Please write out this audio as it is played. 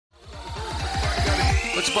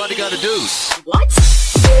What's a body gotta do? What?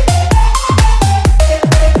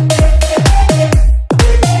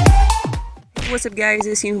 What's up guys,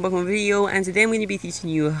 it's Cinou back on video, and today I'm going to be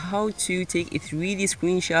teaching you how to take a 3D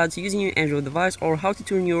screenshot using your Android device, or how to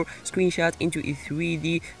turn your screenshot into a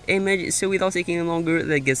 3D image. So without taking any longer,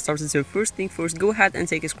 let's get started. So first thing first, go ahead and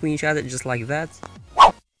take a screenshot just like that.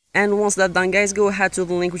 And once that's done guys, go ahead to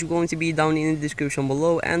the link which is going to be down in the description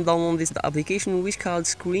below and download this application which called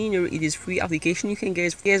Screener. It is free application. You can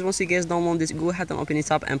guys once you guys download this, go ahead and open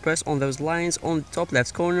it up and press on those lines on the top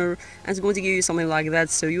left corner, and it's going to give you something like that.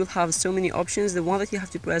 So you'll have so many options. The one that you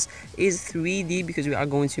have to press is 3D because we are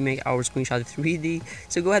going to make our screenshot 3D.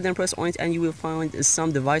 So go ahead and press on it and you will find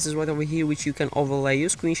some devices right over here which you can overlay your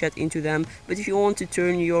screenshot into them. But if you want to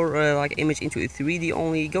turn your like image into a 3D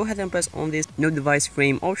only, go ahead and press on this no device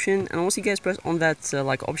frame option. And once you guys press on that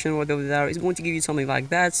like option right over there, it's going to give you something like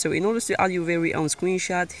that. So in order to add your very own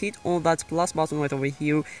screenshot, hit on that plus button right over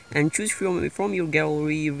here and choose from your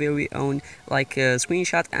gallery your very own like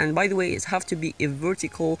screenshot. And by the way, it have to be a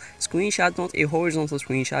vertical screenshot, not a horizontal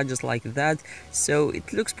screenshot, just like that. So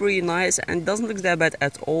it looks pretty nice and doesn't look that bad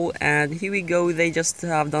at all. And here we go, they just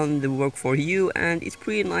have done the work for you and it's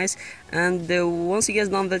pretty nice. And once you guys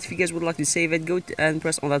done that, if you guys would like to save it, go and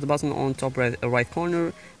press on that button on top right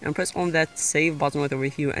corner and press on that save button right over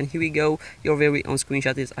here, and here we go, your very own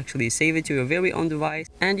screenshot is actually saved to your very own device.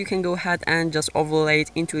 And you can go ahead and just overlay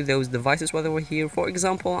it into those devices right over here. For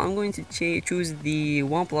example, I'm going to choose the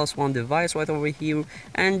 1+1 device right over here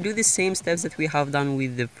and do the same steps that we have done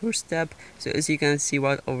with the first step. So as you can see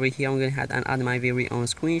right over here, I'm going to ahead and add my very own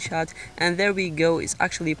screenshot, and there we go, it's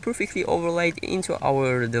actually perfectly overlaid into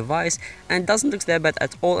our device and doesn't look that bad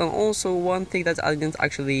at all. And also one thing that I didn't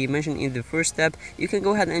actually mention in the first step, you can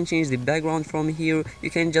go ahead and change the background from here. You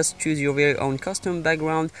can just choose your very own custom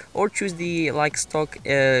background or choose the like stock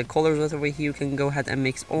colors right over here. You can go ahead and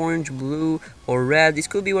mix orange, blue or red. This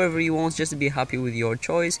could be whatever you want, just to be happy with your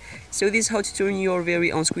choice. So this is how to turn your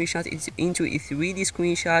very own screenshot into a 3D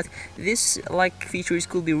screenshot. This like features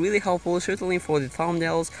could be really helpful, certainly for the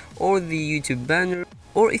thumbnails or the YouTube banner.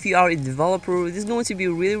 Or if you are a developer, this is going to be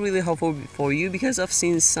really helpful for you, because I've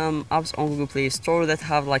seen some apps on Google Play Store that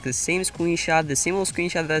have like the same screenshot, the same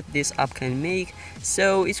screenshot that this app can make.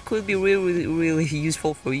 So it could be really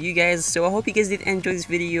useful for you guys. So I hope you guys did enjoy this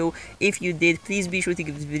video. If you did, please be sure to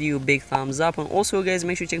give this video a big thumbs up, and also guys,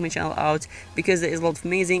 make sure to check my channel out because there is a lot of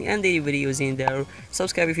amazing and daily videos in there.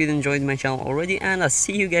 Subscribe if you enjoyed my channel already, and I'll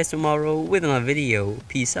see you guys tomorrow with another video.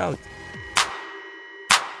 Peace out.